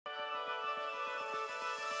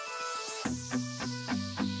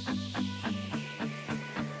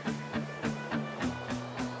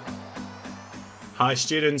Hi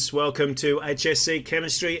students, welcome to HSC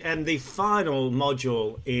Chemistry and the final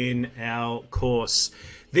module in our course.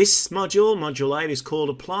 This module, Module 8, is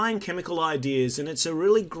called Applying Chemical Ideas, and it's a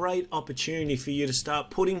really great opportunity for you to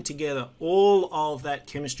start putting together all of that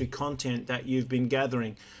chemistry content that you've been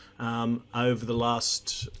gathering over the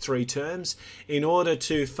last 3 terms in order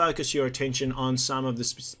to focus your attention on some of the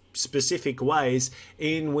specific ways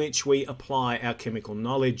in which we apply our chemical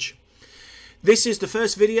knowledge. This is the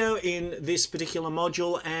first video in this particular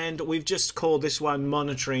module, and we've just called this one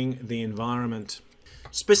Monitoring the Environment.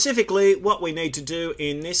 Specifically, what we need to do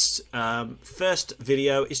in this first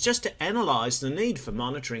video is just to analyze the need for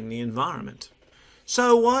monitoring the environment.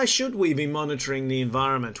 So why should we be monitoring the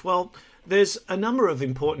environment? Well, there's a number of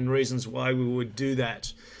important reasons why we would do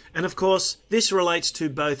that. And of course, this relates to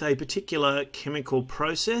both a particular chemical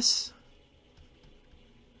process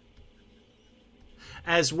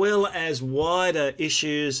as well as wider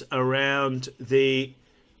issues around the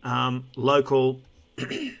local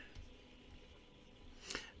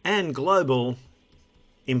and global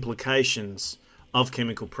implications of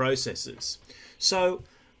chemical processes. So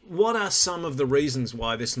what are some of the reasons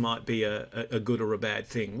why this might be a good or a bad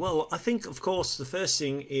thing? Well, I think, of course, the first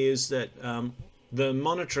thing is that the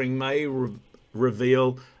monitoring may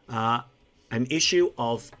reveal an issue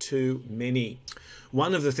of too many.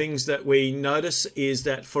 One of the things that we notice is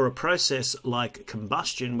that for a process like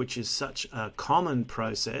combustion, which is such a common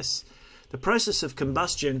process, the process of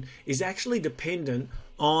combustion is actually dependent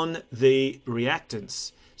on the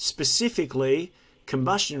reactants. Specifically,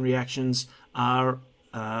 combustion reactions are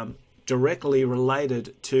directly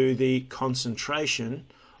related to the concentration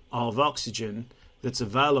of oxygen that's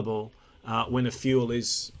available when a fuel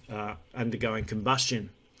is undergoing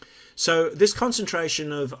combustion. So this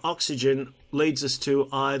concentration of oxygen leads us to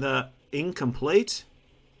either incomplete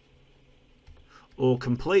or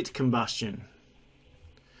complete combustion.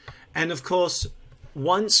 And of course,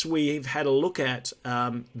 once we've had a look at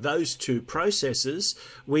those two processes,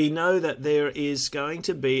 we know that there is going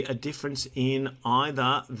to be a difference in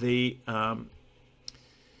either the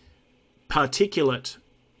particulate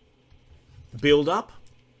buildup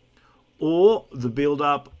or the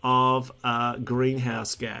buildup of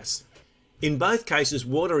greenhouse gas. In both cases,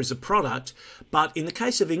 water is a product, but in the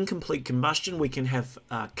case of incomplete combustion, we can have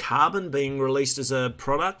carbon being released as a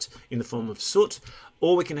product in the form of soot,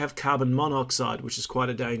 or we can have carbon monoxide, which is quite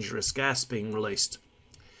a dangerous gas, being released.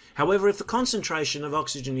 However, if the concentration of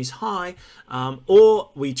oxygen is high, or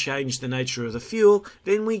we change the nature of the fuel,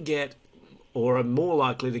 then we get, or are more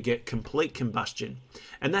likely to get, complete combustion.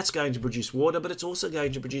 And that's going to produce water, but it's also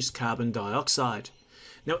going to produce carbon dioxide.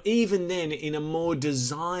 Now, even then, in a more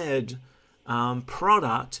desired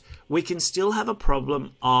product, we can still have a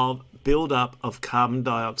problem of buildup of carbon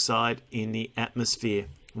dioxide in the atmosphere.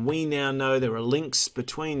 We now know there are links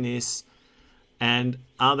between this and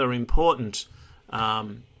other important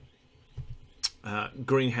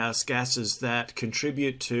greenhouse gases that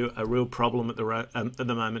contribute to a real problem at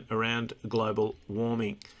the moment around global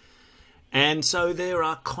warming. And so there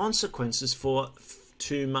are consequences for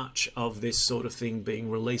too much of this sort of thing being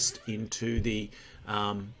released into the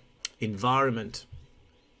environment.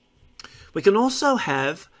 We can also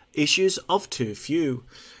have issues of too few.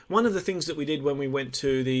 One of the things that we did when we went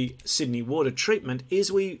to the Sydney water treatment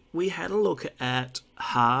is we had a look at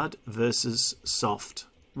hard versus soft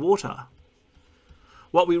water.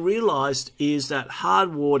 What we realized is that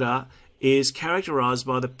hard water is characterized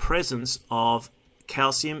by the presence of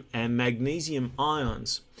calcium and magnesium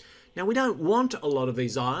ions. Now, we don't want a lot of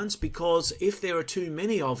these ions, because if there are too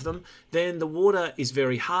many of them, then the water is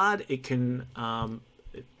very hard. It can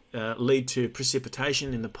lead to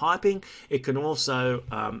precipitation in the piping. It can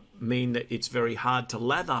also mean that it's very hard to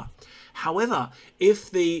lather. However, if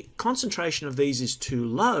the concentration of these is too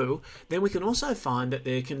low, then we can also find that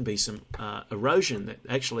there can be some erosion, that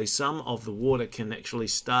actually some of the water can actually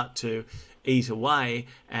start to eat away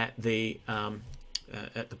at the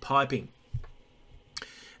piping.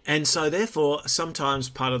 And so therefore, sometimes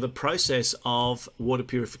part of the process of water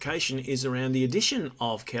purification is around the addition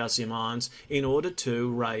of calcium ions in order to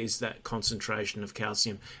raise that concentration of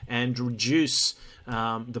calcium and reduce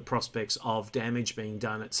the prospects of damage being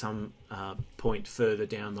done at some point further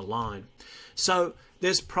down the line. So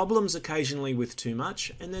there's problems occasionally with too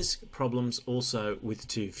much, and there's problems also with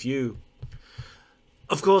too few.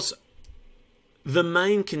 Of course, the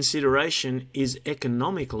main consideration is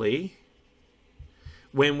economically.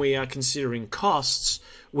 When we are considering costs,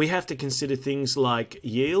 we have to consider things like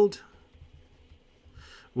yield,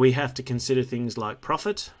 we have to consider things like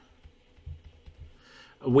profit,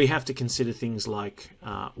 We have to consider things like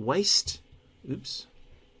waste. Oops.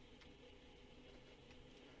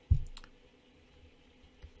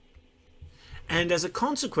 And as a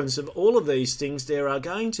consequence of all of these things, there are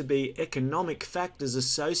going to be economic factors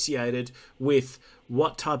associated with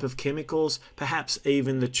what type of chemicals, perhaps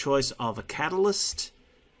even the choice of a catalyst,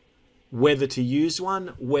 whether to use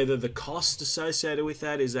one, whether the cost associated with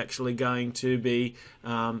that is actually going to be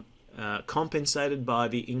compensated by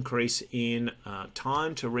the increase in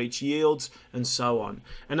time to reach yields, and so on.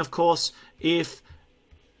 And of course, if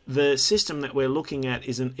the system that we're looking at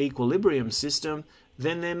is an equilibrium system,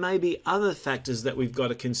 then there may be other factors that we've got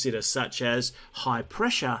to consider, such as high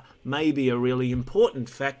pressure may be a really important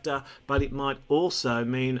factor, but it might also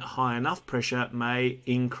mean high enough pressure may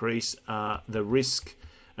increase the risk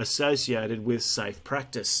associated with safe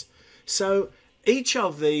practice. So each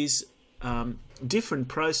of these different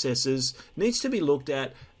processes needs to be looked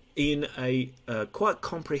at in a quite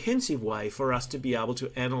comprehensive way for us to be able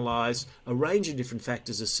to analyze a range of different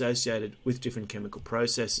factors associated with different chemical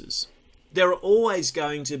processes. There are always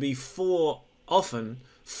going to be often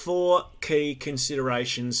four key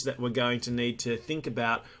considerations that we're going to need to think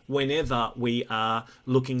about whenever we are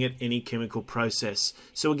looking at any chemical process.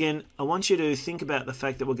 So again, I want you to think about the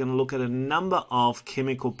fact that we're going to look at a number of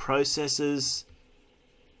chemical processes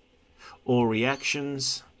or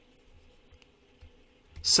reactions,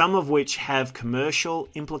 some of which have commercial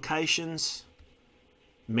implications,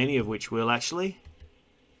 many of which will actually,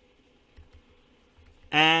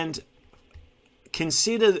 and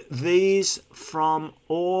consider these from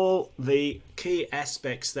all the key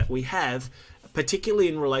aspects that we have, particularly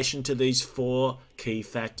in relation to these four key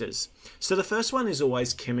factors. So the first one is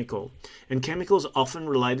always chemical, and chemical is often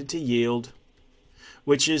related to yield,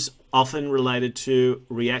 which is often related to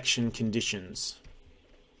reaction conditions.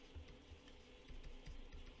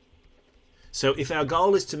 So if our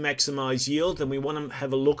goal is to maximize yield, then we want to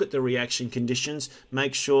have a look at the reaction conditions,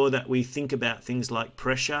 make sure that we think about things like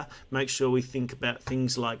pressure, make sure we think about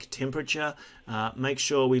things like temperature, make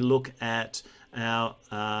sure we look at our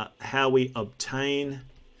how we obtain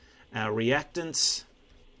our reactants,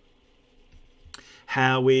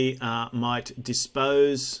 how we might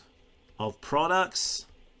dispose of products.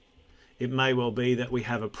 It may well be that we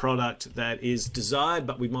have a product that is desired,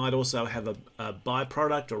 but we might also have a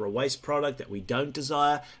byproduct or a waste product that we don't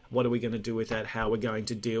desire. What are we going to do with that? How are we going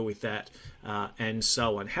to deal with that? And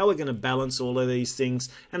so on. How are we going to balance all of these things?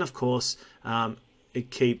 And of course,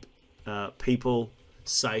 keep people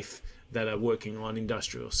safe that are working on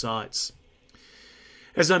industrial sites.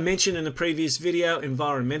 As I mentioned in the previous video,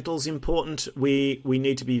 environmental is important. We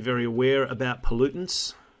need to be very aware about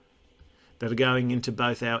pollutants that are going into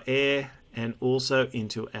both our air and also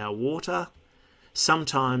into our water.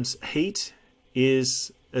 Sometimes heat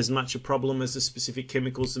is as much a problem as the specific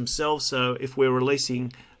chemicals themselves. So if we're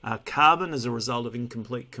releasing carbon as a result of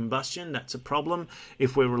incomplete combustion, that's a problem.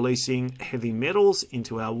 If we're releasing heavy metals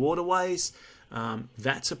into our waterways,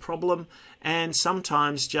 that's a problem. And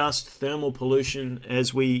sometimes just thermal pollution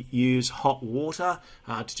as we use hot water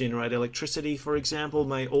to generate electricity, for example,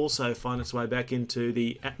 may also find its way back into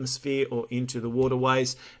the atmosphere or into the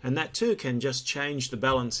waterways, and that too can just change the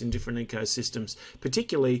balance in different ecosystems,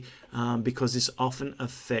 particularly because this often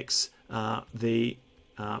affects the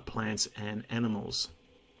plants and animals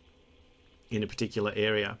in a particular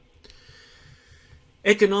area.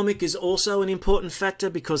 Economic is also an important factor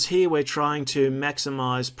because here we're trying to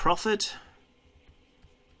maximize profit.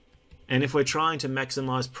 And if we're trying to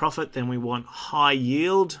maximize profit, then we want high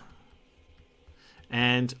yield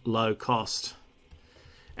and low cost.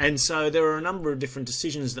 And so there are a number of different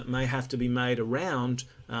decisions that may have to be made around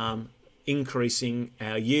increasing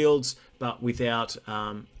our yields, but without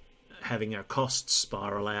having our costs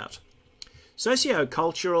spiral out.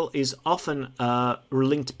 Sociocultural is often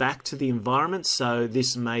linked back to the environment, so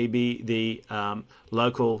this may be the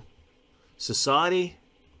local society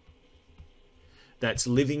that's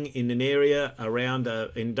living in an area around an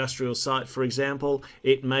industrial site, for example.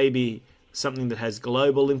 It may be something that has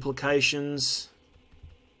global implications.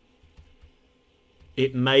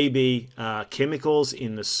 It may be chemicals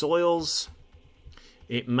in the soils.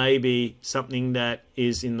 It may be something that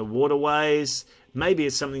is in the waterways. Maybe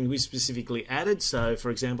it's something we specifically added. So,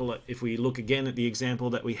 for example, if we look again at the example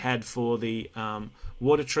that we had for the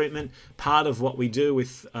water treatment, part of what we do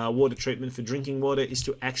with water treatment for drinking water is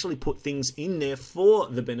to actually put things in there for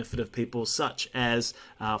the benefit of people, such as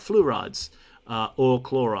fluorides or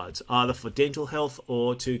chlorides, either for dental health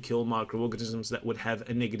or to kill microorganisms that would have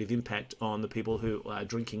a negative impact on the people who are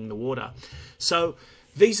drinking the water. So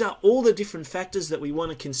These are all the different factors that we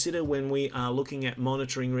want to consider when we are looking at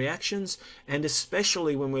monitoring reactions, and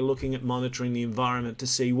especially when we're looking at monitoring the environment to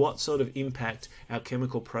see what sort of impact our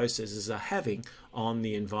chemical processes are having on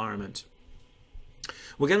the environment.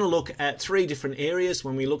 We're going to look at 3 different areas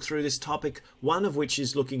when we look through this topic, one of which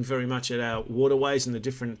is looking very much at our waterways and the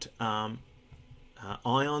different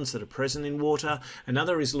ions that are present in water.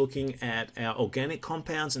 Another is looking at our organic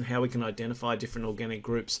compounds and how we can identify different organic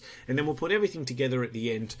groups. And then we'll put everything together at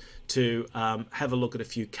the end to have a look at a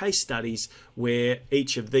few case studies where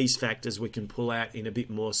each of these factors we can pull out in a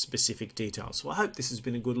bit more specific detail. So I hope this has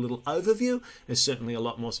been a good little overview. There's certainly a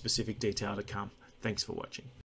lot more specific detail to come. Thanks for watching.